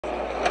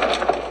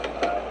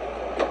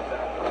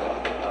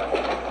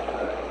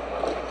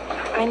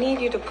I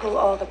need you to pull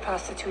all the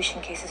prostitution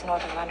cases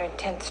north of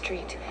 110th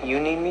Street. You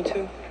need me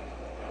to?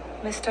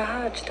 Mr.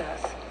 Hodge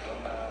does.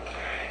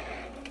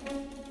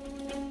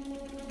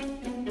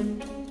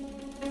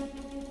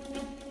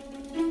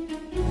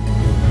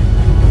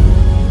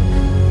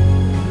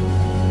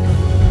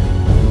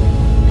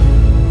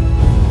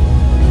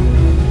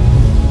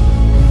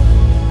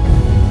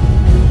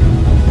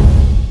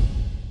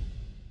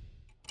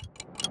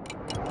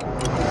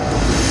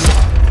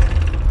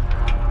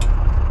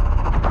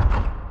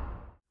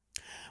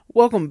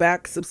 Welcome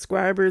back,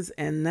 subscribers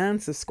and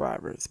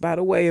non-subscribers. By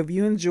the way, if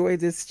you enjoy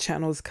this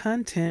channel's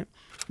content,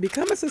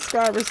 become a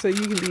subscriber so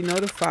you can be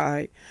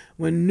notified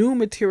when new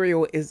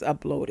material is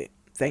uploaded.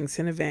 Thanks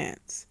in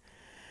advance.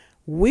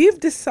 We've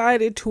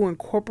decided to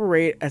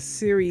incorporate a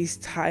series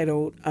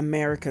titled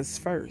America's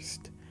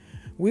First.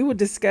 We will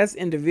discuss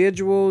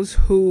individuals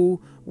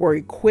who were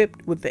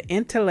equipped with the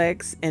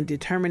intellects and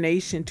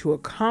determination to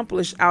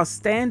accomplish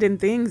outstanding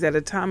things at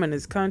a time in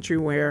this country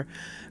where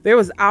there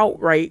was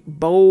outright,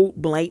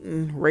 bold,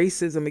 blatant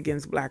racism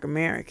against Black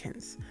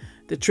Americans.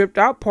 The tripped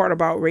out part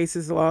about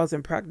racist laws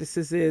and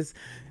practices is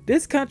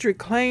this country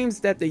claims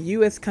that the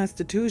U.S.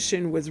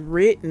 Constitution was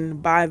written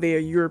by their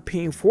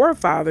European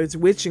forefathers,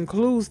 which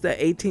includes the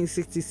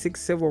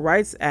 1866 Civil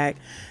Rights Act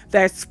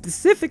that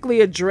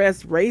specifically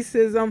addressed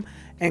racism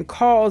and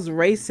calls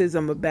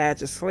racism a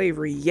badge of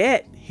slavery.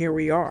 Yet, here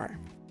we are.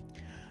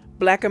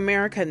 Black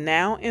America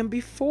now and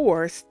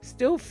before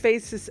still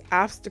faces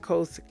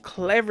obstacles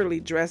cleverly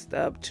dressed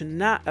up to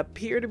not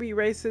appear to be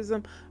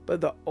racism,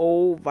 but the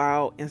old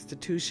vile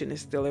institution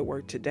is still at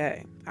work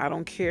today. I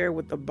don't care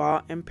what the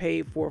bought and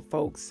paid for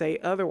folks say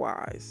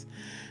otherwise.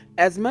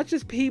 As much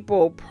as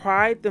people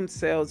pride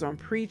themselves on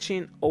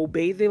preaching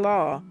obey the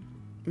law,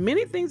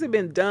 many things have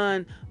been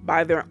done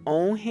by their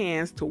own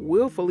hands to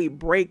willfully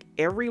break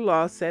every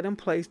law set in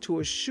place to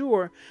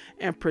assure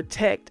and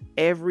protect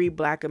every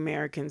Black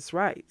American's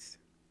rights.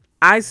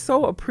 I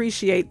so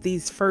appreciate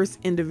these first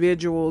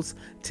individuals'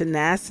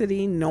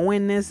 tenacity,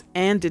 knowingness,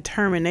 and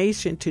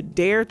determination to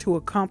dare to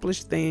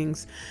accomplish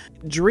things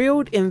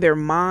drilled in their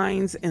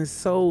minds and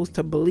souls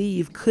to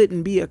believe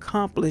couldn't be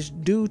accomplished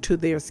due to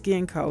their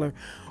skin color,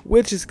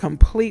 which is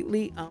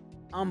completely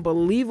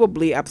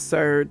unbelievably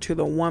absurd to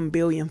the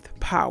 1/billionth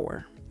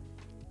power.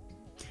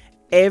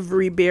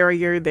 Every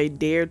barrier they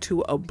dared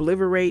to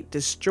obliterate,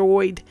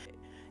 destroyed,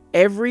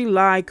 every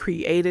lie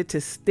created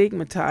to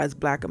stigmatize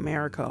Black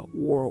America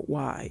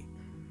worldwide.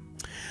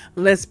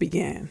 Let's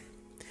begin.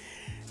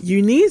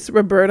 Eunice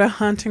Roberta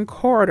Hunton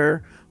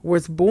Carter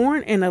was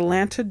born in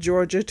Atlanta,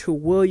 Georgia to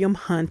William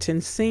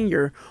Hunton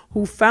Sr.,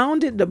 who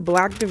founded the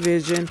Black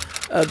division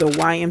of the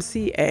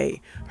YMCA.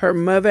 Her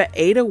mother,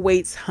 Ada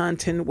Waits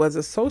Hunton, was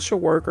a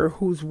social worker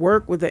whose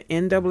work with the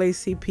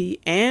NAACP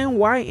and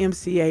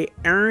YMCA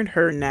earned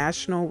her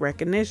national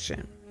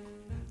recognition.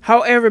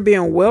 However,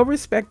 being well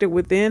respected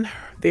within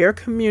their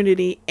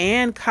community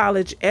and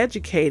college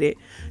educated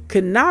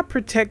could not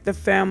protect the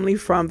family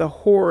from the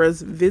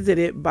horrors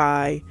visited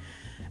by,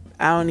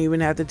 I don't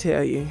even have to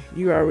tell you,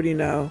 you already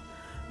know,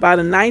 by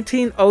the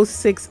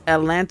 1906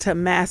 Atlanta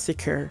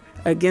massacre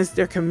against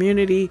their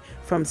community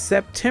from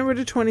September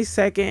the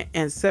 22nd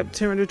and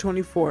September the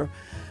 24th.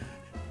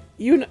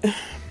 You know,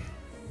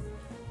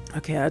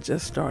 okay, I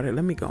just started.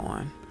 Let me go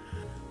on.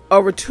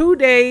 Over 2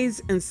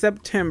 days in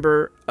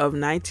September of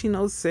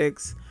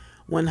 1906,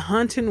 when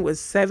Hunton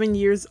was 7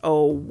 years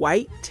old,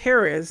 white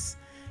terrorists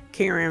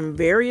carrying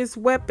various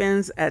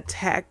weapons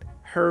attacked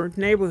her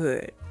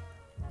neighborhood.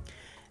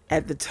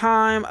 At the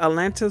time,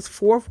 Atlanta's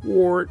 4th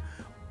Ward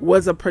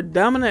was a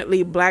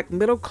predominantly Black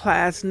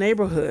middle-class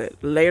neighborhood,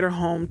 later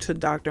home to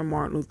Dr.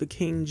 Martin Luther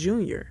King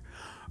Jr.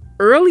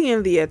 Early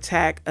in the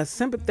attack, a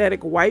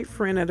sympathetic white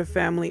friend of the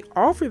family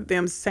offered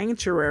them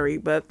sanctuary,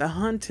 but the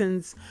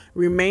Huntons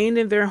remained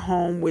in their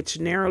home, which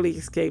narrowly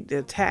escaped the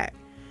attack.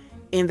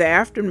 In the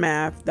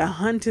aftermath, the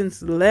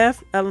Huntons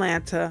left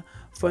Atlanta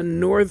for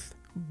North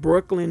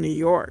Brooklyn, New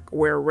York,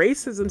 where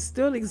racism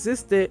still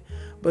existed,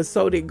 but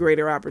so did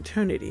greater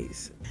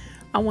opportunities.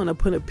 I want to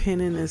put a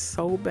pin in this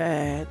so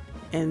bad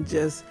and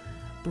just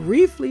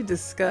briefly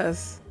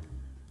discuss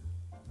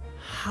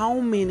how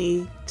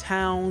many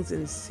towns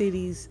and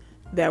cities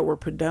that were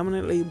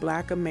predominantly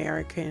Black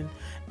American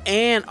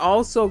and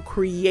also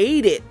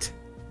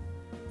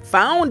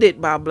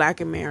founded by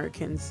Black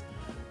Americans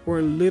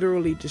were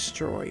literally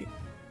destroyed.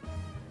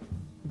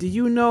 Do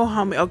you know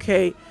how many?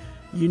 Okay,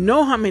 you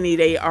know how many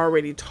they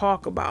already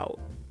talk about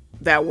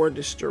that were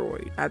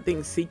destroyed. I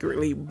think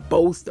secretly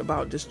boast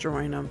about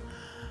destroying them.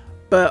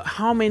 But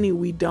how many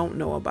we don't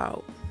know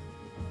about?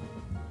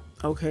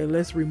 Okay,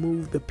 let's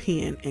remove the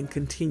pen and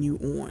continue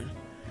on.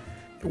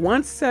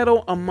 Once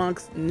settled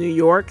amongst New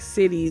York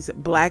City's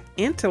Black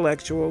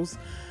intellectuals,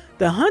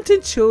 The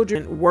Hunton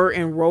children were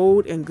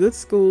enrolled in good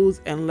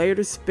schools and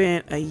later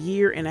spent a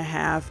year and a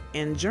half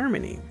in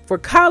Germany. For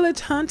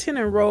college, Hunton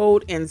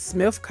enrolled in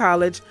Smith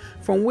College,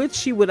 from which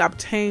she would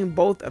obtain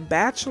both a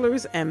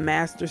bachelor's and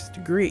master's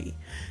degree.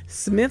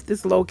 Smith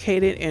is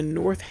located in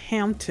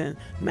Northampton,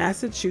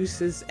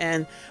 Massachusetts,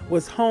 and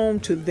was home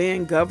to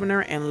then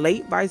Governor and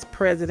late Vice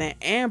President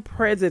and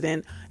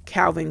President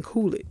Calvin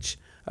Coolidge.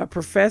 A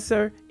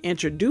professor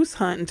introduced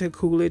Hunton to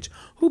Coolidge,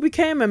 who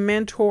became a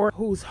mentor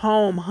whose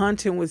home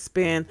Hunton would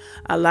spend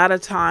a lot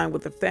of time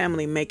with the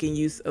family making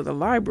use of the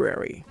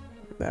library.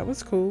 That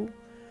was cool.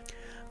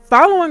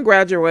 Following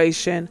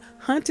graduation,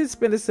 Hunton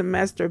spent a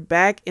semester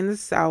back in the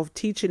South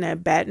teaching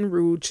at Baton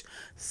Rouge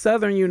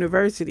Southern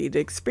University. The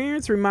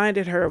experience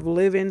reminded her of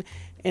living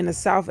in the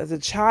South as a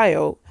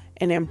child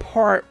and in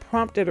part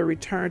prompted a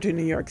return to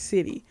New York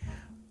City.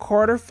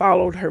 Carter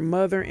followed her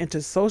mother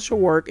into social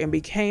work and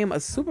became a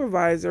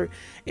supervisor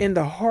in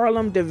the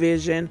Harlem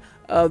division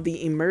of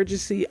the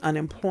Emergency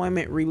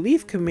Unemployment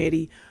Relief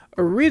Committee,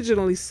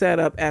 originally set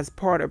up as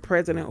part of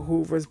President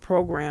Hoover's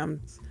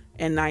programs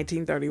in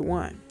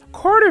 1931.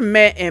 Carter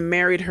met and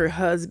married her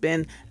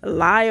husband,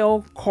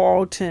 Lyle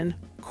Carlton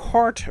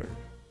Carter,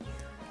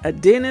 a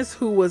dentist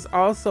who was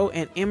also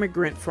an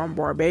immigrant from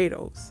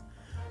Barbados.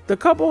 The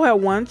couple had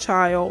one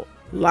child,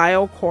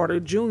 Lyle Carter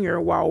Jr.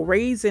 While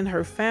raising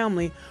her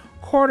family,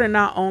 Carter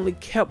not only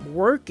kept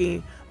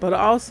working, but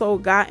also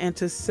got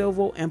into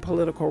civil and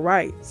political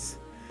rights,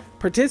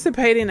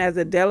 participating as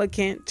a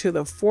delegate to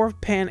the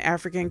Fourth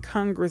Pan-African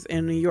Congress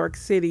in New York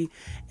City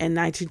in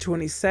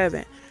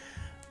 1927.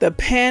 The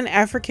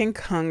Pan-African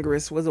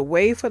Congress was a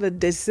way for the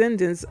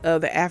descendants of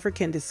the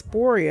African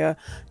diaspora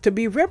to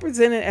be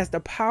represented as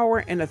the power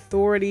and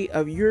authority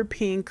of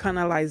European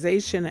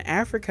colonization in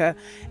Africa,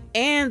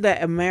 and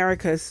the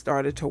Americas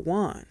started to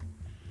wane.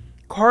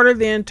 Carter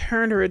then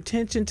turned her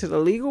attention to the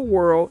legal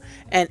world,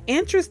 an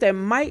interest that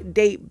might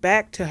date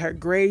back to her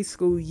grade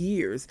school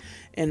years.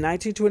 In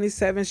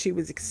 1927, she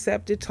was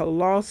accepted to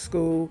law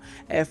school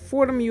at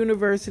Fordham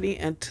University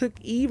and took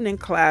evening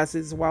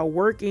classes while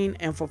working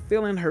and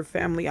fulfilling her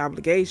family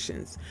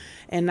obligations.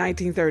 In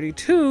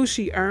 1932,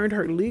 she earned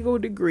her legal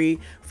degree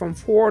from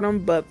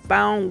Fordham, but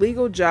found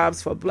legal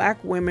jobs for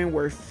black women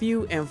were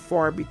few and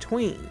far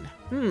between.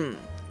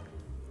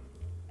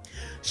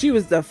 She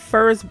was the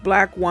first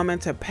black woman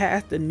to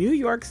pass the New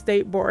York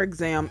State Bar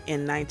exam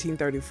in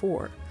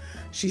 1934.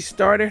 She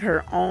started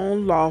her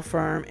own law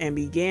firm and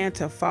began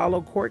to follow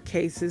court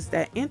cases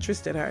that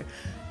interested her.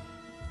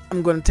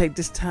 I'm going to take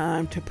this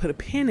time to put a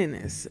pin in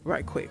this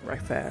right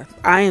fast.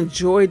 I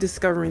enjoy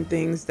discovering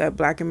things that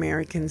black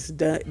Americans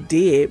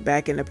did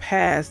back in the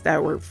past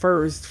that were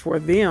first for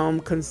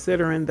them,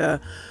 considering the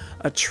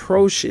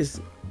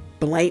atrocious,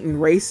 blatant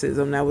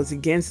racism that was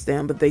against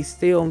them, but they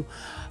still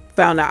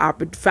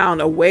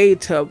found a way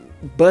to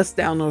bust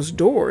down those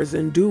doors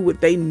and do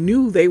what they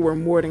knew they were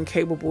more than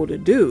capable to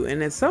do.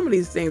 And in some of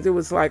these things, it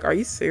was like, are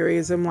you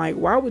serious? I'm like,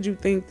 why would you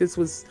think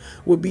this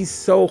would be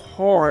so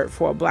hard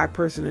for a black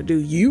person to do?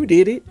 You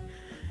did it,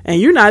 and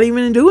you're not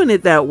even doing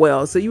it that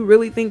well. So you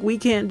really think we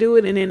can't do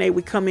it? And then they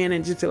would come in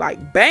and just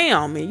like,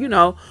 bam,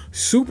 and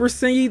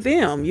supersede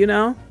them,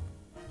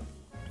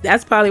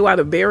 That's probably why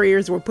the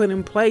barriers were put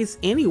in place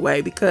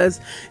anyway, because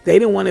they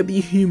didn't want to be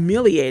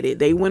humiliated.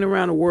 They went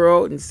around the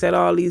world and said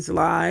all these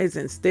lies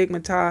and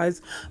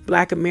stigmatized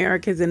black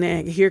Americans. And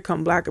then here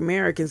come black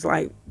Americans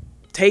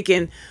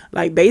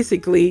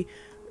basically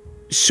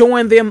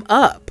showing them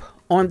up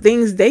on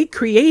things they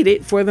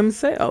created for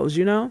themselves,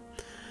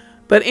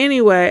 But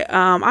anyway,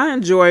 I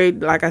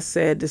enjoyed, like I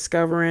said,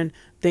 discovering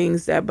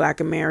things that black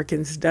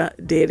Americans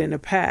did in the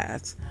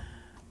past.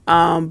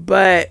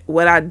 But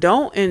what I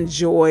don't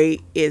enjoy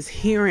is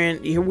we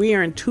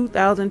are in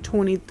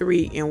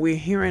 2023 and we're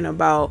hearing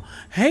about,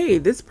 hey,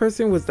 this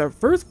person was the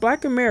first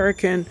black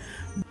American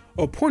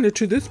appointed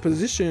to this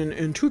position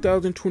in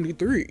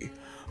 2023.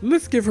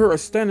 Let's give her a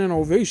standing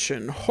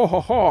ovation. Ha ha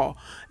ha.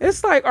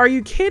 It's like, are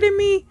you kidding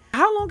me?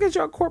 How long has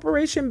your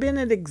corporation been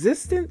in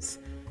existence?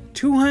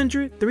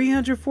 200,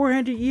 300,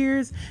 400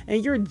 years,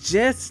 and you're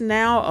just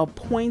now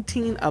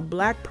appointing a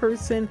black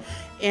person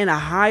in a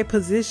high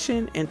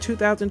position in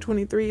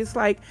 2023. It's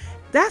like,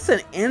 that's an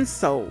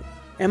insult.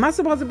 Am I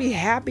supposed to be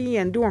happy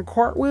and doing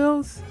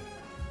cartwheels?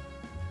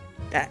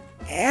 That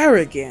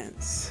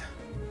arrogance.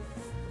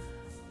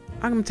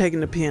 I'm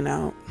taking the pen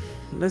out.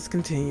 Let's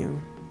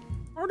continue.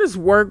 Carter's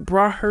work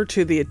brought her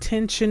to the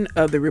attention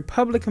of the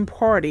Republican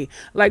Party.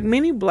 Like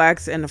many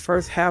blacks in the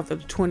first half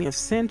of the 20th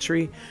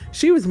century,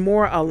 she was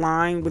more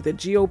aligned with the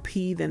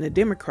GOP than the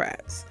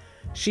Democrats.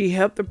 She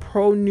helped the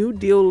pro-New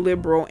Deal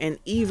liberal and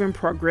even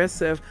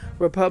progressive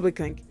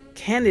Republican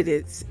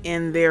candidates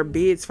in their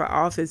bids for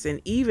office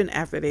and even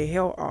after they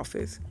held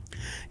office.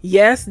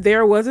 Yes,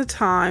 there was a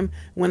time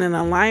when an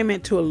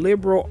alignment to a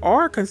liberal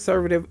or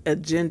conservative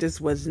agendas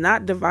was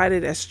not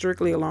divided as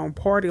strictly along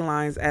party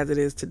lines as it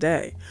is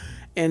today.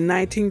 In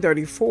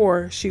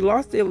 1934, she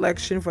lost the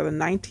election for the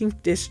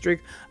 19th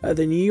District of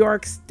the New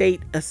York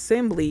State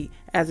Assembly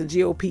as a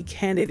GOP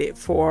candidate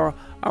for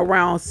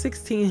around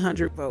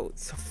 1,600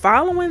 votes.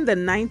 Following the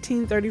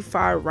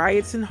 1935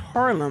 riots in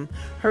Harlem,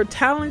 her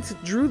talents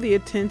drew the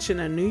attention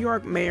of New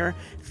York Mayor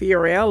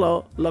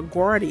Fiorello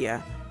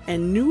LaGuardia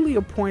and newly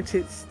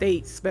appointed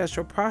state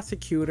special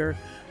prosecutor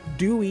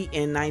Dewey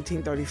in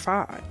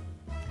 1935.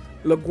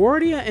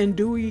 LaGuardia and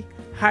Dewey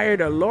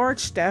hired a large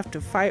staff to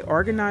fight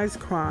organized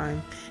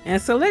crime and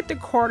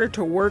selected Carter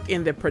to work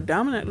in the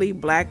predominantly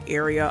black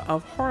area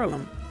of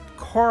Harlem.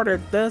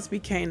 Carter thus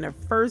became the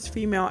first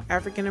female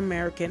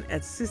African-American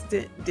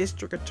assistant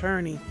district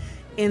attorney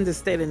in the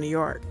state of New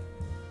York.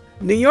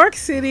 New York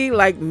City,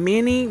 like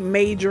many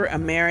major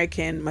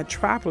American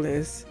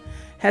metropolises,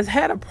 has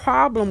had a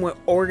problem with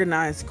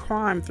organized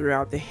crime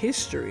throughout the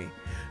history.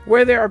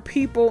 Where there are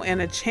people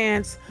and a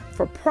chance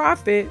for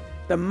profit,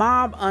 the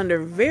mob under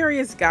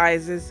various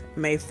guises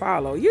may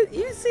follow.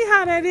 You see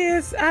how that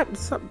is?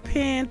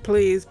 Pen,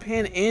 please,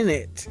 pen in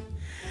it.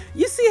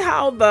 You see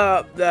how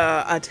the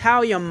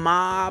Italian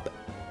mob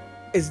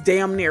is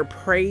damn near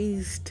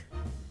praised?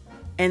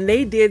 And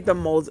they did the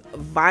most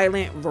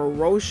violent,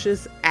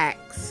 ferocious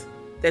acts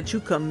that you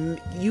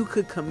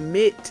could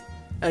commit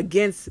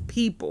against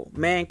people,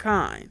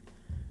 mankind.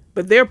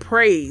 But they're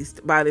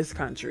praised by this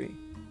country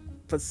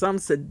for some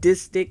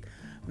sadistic,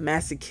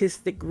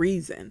 masochistic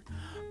reason.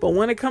 But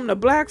when it comes to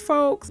black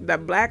folks, the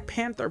Black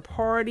Panther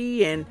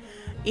Party and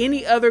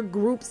any other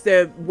groups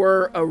that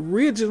were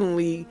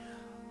originally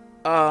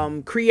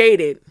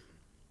created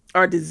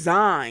or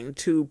designed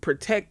to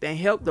protect and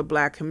help the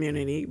black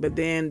community, but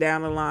then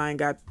down the line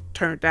got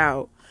turned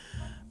out.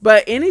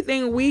 But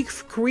anything we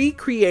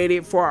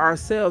recreated for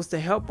ourselves to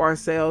help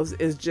ourselves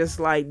is just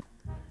like,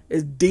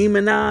 is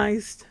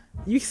demonized.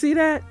 You see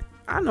that?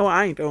 I know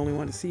I ain't the only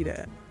one to see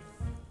that.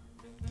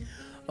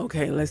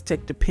 Okay, let's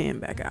take the pen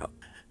back out.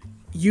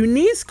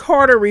 Eunice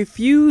Carter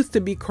refused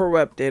to be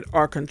corrupted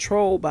or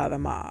controlled by the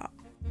mob.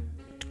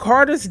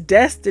 Carter's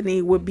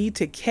destiny would be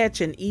to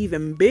catch an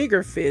even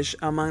bigger fish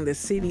among the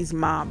city's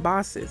mob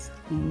bosses,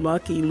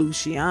 Lucky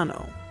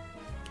Luciano.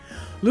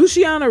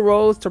 Luciano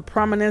rose to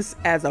prominence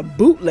as a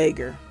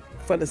bootlegger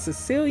for the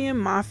Sicilian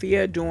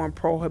Mafia during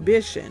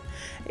Prohibition.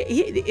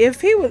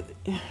 Okay,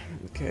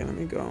 let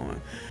me go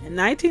on. In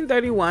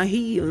 1931,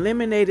 he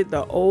eliminated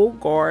the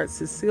old guard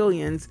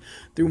Sicilians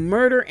through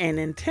murder and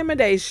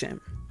intimidation,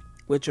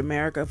 which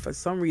America for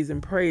some reason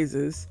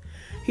praises.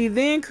 He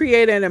then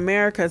created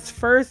America's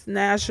first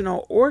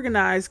national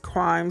organized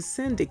crime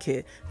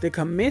syndicate, the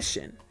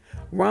Commission,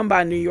 run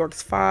by New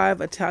York's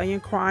 5 Italian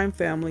crime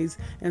families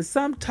and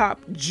some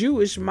top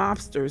Jewish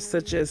mobsters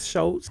such as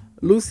Schultz,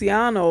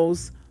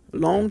 Luciano's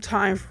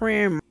longtime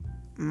friend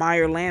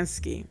Meyer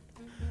Lansky.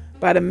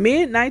 By the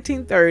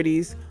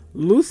mid-1930s,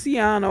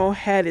 Luciano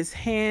had his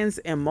hands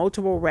in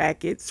multiple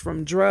rackets,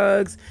 from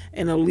drugs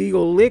and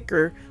illegal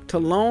liquor to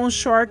loan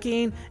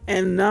sharking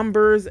and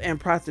numbers and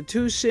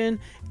prostitution,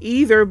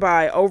 either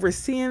by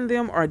overseeing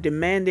them or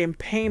demanding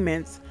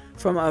payments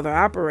from other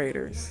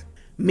operators.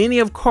 Many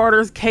of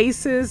Carter's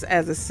cases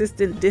as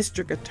assistant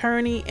district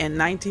attorney in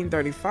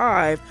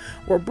 1935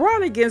 were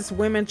brought against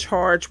women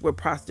charged with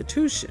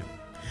prostitution.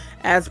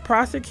 As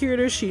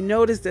prosecutor, she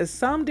noticed that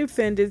some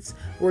defendants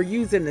were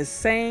using the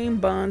same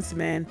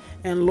bondsmen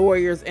and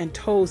lawyers and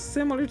told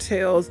similar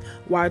tales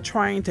while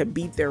trying to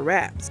beat their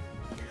raps.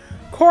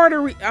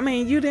 Carter,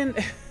 you didn't...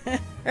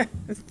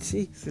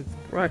 Jesus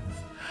Christ.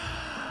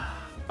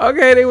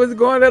 Okay, they was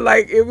going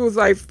to it was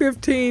like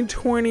 15,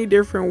 20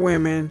 different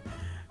women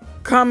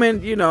coming,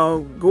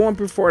 going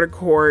before the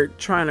court,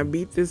 trying to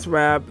beat this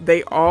rap.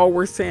 They all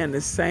were saying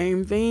the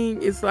same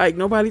thing. It's like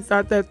nobody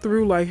thought that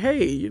through. Like,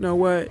 hey, you know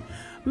what?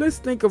 Let's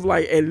think of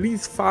at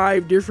least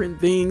 5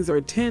 different things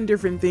or 10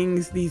 different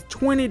things these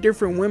 20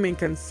 different women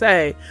can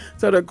say.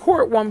 So the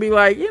court won't be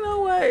like, you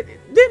know what?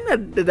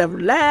 Didn't the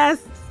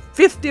last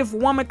 50th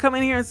woman come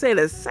in here and say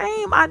the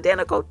same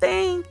identical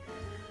thing?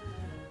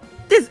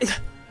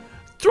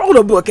 Throw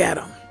the book at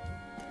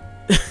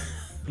them.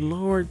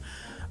 Lord,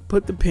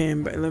 put the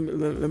pen back. Let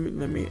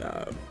me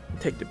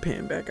take the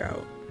pen back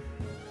out.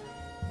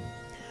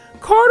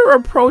 Carter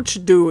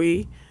approached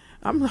Dewey.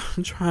 I'm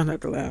trying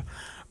not to laugh.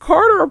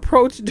 Carter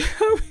approached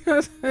Dewey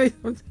because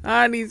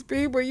these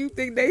people, you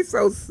think they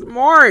so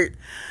smart,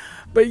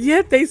 but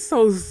yet they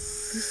so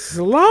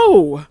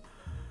slow.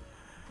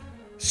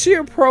 She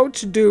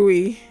approached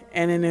Dewey,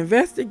 and an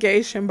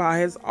investigation by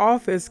his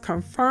office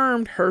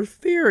confirmed her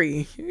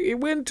theory. It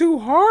went too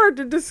hard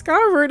to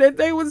discover that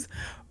they was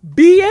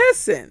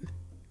BSing.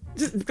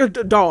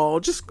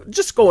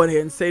 Just go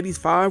ahead and say these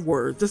 5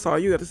 words. That's all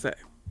you got to say.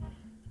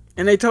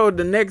 And they told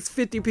the next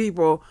 50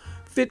 people,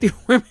 50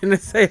 women, to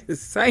say the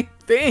same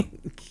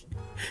thing.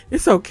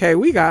 It's okay.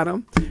 We got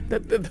them.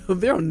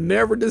 They'll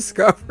never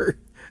discover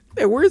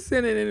that we're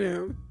sending in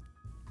them.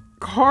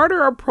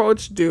 Carter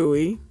approached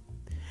Dewey,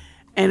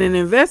 and an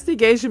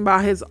investigation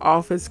by his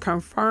office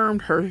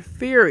confirmed her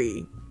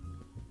theory.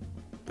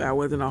 That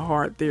wasn't a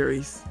hard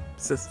theory,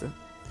 sister.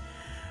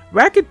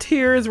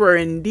 Racketeers were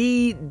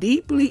indeed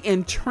deeply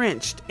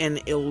entrenched in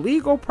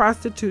illegal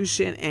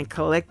prostitution and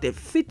collected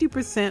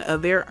 50%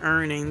 of their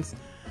earnings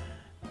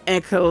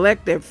and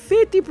collected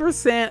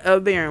 50%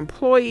 of their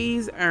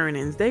employees'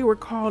 earnings. They were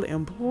called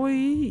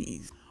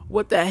employees.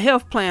 What the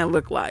health plan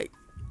looked like.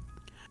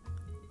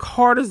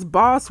 Carter's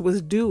boss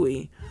was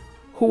Dewey,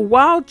 who,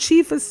 while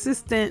chief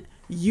assistant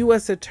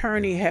U.S.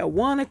 attorney, had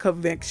won a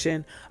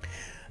conviction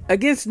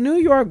against New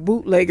York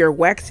bootlegger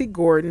Waxy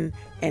Gordon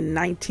in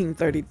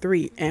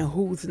 1933, and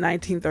whose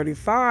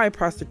 1935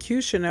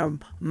 prosecution of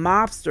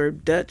mobster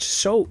Dutch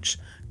Schultz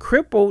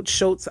crippled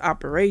Schultz's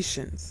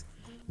operations.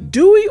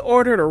 Dewey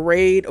ordered a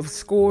raid of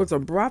scores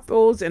of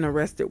brothels and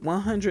arrested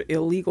 100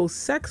 illegal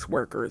sex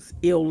workers.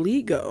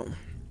 Illegal.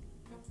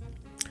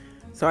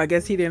 So I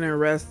guess he didn't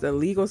arrest the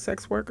legal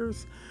sex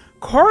workers.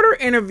 Carter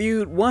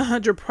interviewed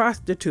 100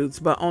 prostitutes,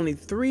 but only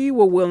 3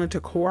 were willing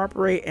to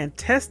cooperate and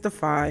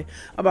testify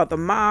about the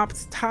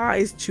mob's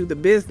ties to the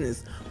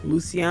business.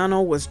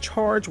 Luciano was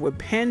charged with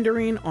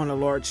pandering on a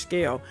large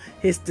scale.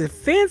 His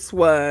defense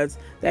was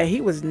that he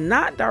was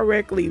not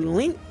directly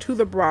linked to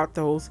the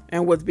brothels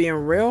and was being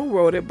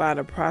railroaded by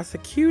the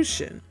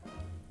prosecution.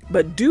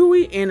 But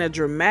Dewey, in a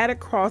dramatic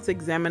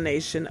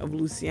cross-examination of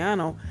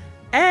Luciano,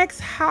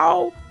 asked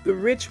how the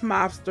rich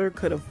mobster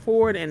could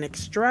afford an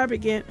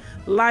extravagant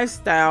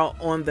lifestyle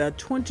on the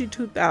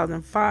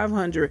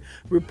 $22,500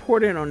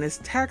 reported on his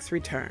tax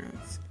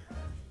returns.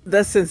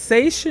 The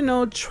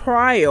sensational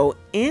trial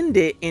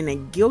ended in a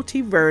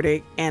guilty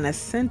verdict and a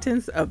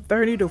sentence of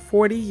 30 to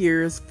 40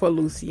 years for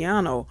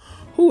Luciano,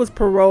 who was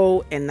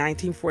paroled in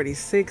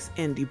 1946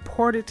 and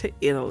deported to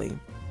Italy.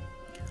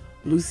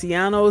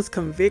 Luciano's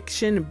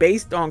conviction,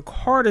 based on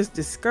Carter's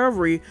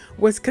discovery,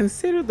 was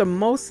considered the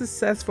most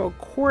successful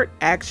court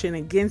action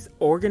against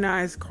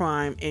organized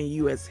crime in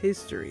U.S.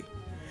 history.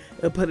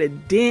 It put a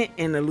dent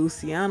in the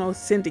Luciano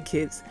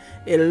syndicate's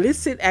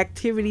illicit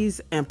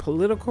activities and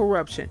political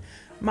corruption.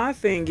 My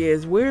thing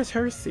is, where's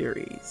her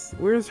series?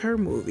 Where's her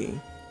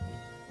movie?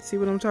 See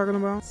what I'm talking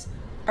about?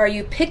 Are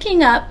you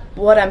picking up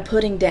what I'm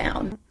putting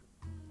down?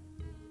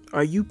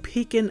 Are you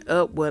picking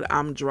up what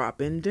I'm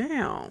dropping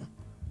down?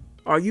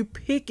 Are you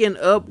picking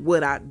up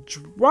what I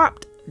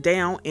dropped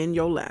down in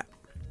your lap?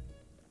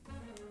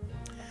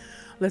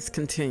 Let's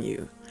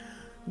continue.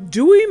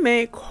 Dewey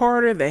made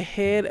Carter the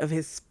head of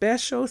his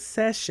Special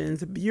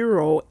Sessions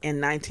Bureau in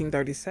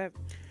 1937,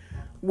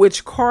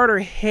 which Carter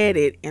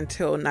headed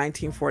until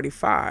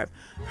 1945.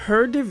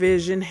 Her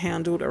division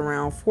handled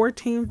around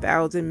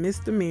 14,000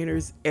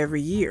 misdemeanors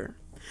every year.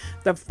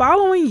 The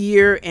following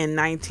year, in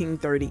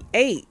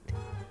 1938,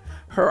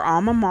 her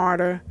alma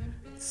mater,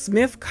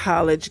 Smith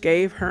College,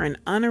 gave her an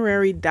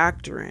honorary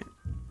doctorate.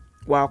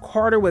 While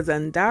Carter was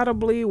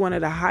undoubtedly one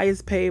of the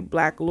highest paid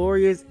black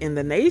lawyers in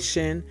the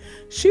nation,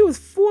 she was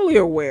fully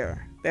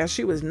aware that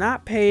she was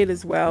not paid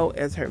as well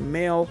as her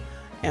male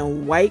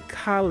and white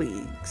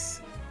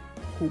colleagues,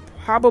 who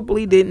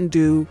probably didn't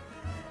do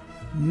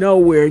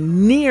nowhere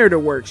near the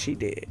work she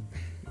did.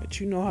 But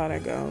you know how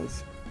that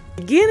goes.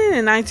 Beginning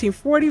in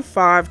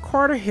 1945,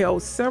 Carter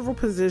held several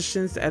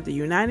positions at the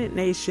United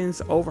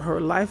Nations over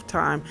her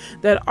lifetime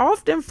that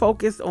often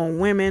focused on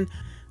women,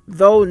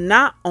 though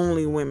not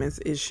only women's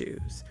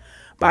issues.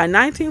 By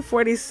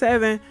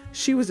 1947,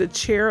 she was the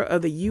chair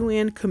of the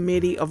UN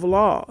Committee of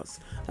Laws.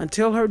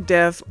 Until her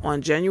death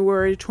on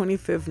January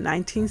 25,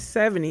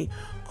 1970,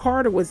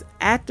 Carter was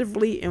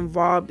actively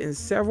involved in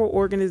several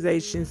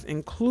organizations,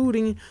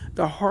 including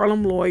the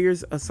Harlem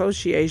Lawyers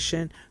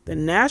Association, the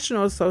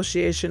National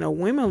Association of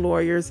Women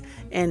Lawyers,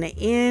 and the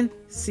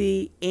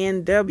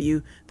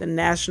NCNW, the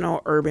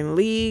National Urban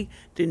League,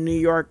 the New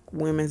York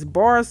Women's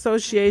Bar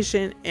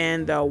Association,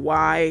 and the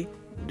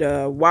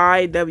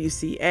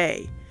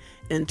YWCA.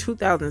 In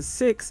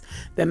 2006,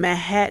 the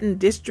Manhattan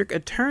District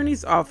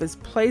Attorney's Office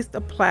placed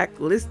a plaque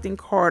listing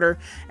Carter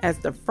as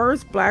the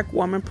first black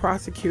woman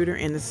prosecutor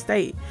in the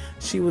state.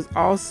 She was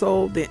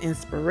also the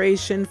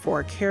inspiration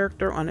for a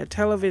character on the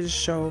television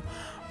show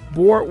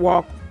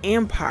Boardwalk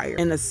Empire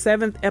in the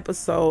 7th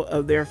episode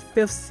of their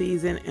 5th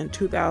season in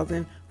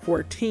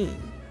 2014.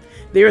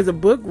 There is a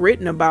book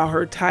written about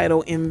her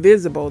titled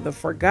Invisible, the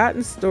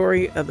forgotten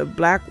story of the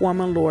black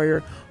woman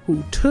lawyer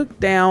who took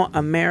down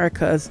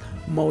America's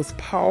most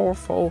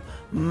powerful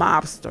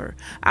mobster.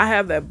 I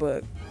have that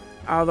book,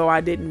 although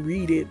I didn't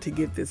read it to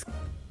get this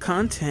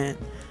content.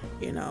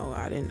 You know,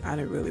 I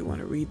didn't really want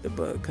to read the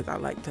book because I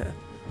like to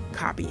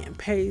copy and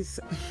paste.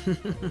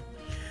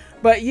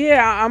 But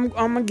yeah, I'm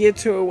gonna get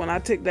to it when I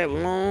take that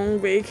long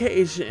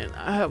vacation.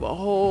 I have a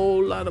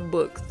whole lot of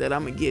books that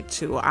I'm gonna get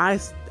to. I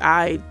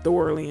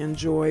thoroughly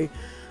enjoy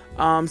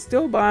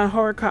still buying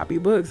hard copy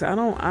books. I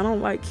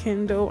don't like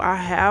Kindle. I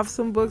have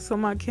some books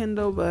on my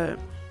Kindle, but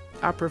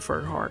I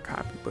prefer hard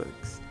copy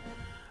books.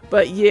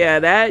 But yeah,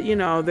 that, you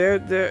know,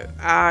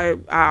 I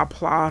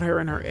applaud her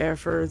and her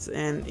efforts.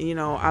 And, you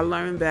know, I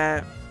learned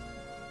that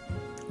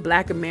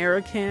Black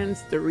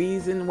Americans, the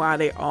reason why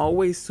they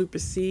always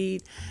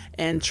supersede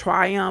and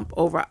triumph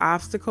over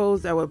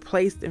obstacles that were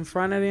placed in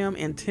front of them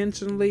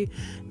intentionally,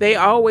 they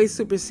always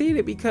supersede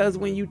it, because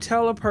when you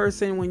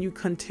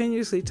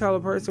continuously tell a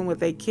person what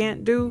they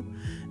can't do,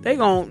 they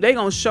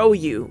gonna show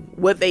you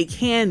what they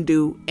can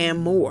do and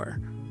more.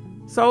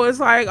 So it's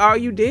like all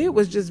you did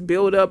was just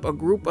build up a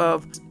group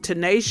of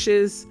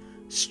tenacious,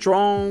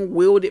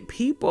 strong-willed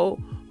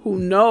people who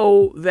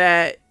know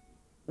that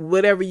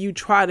whatever you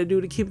try to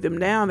do to keep them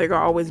down, they're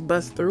gonna always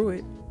bust through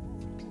it.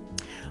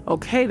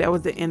 Okay, that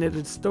was the end of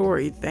the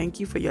story. Thank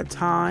you for your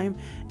time,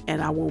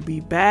 and I will be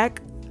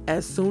back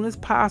as soon as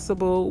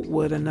possible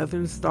with another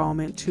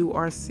installment to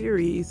our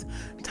series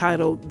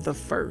titled The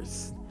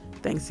First.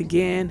 Thanks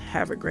again.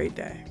 Have a great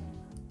day.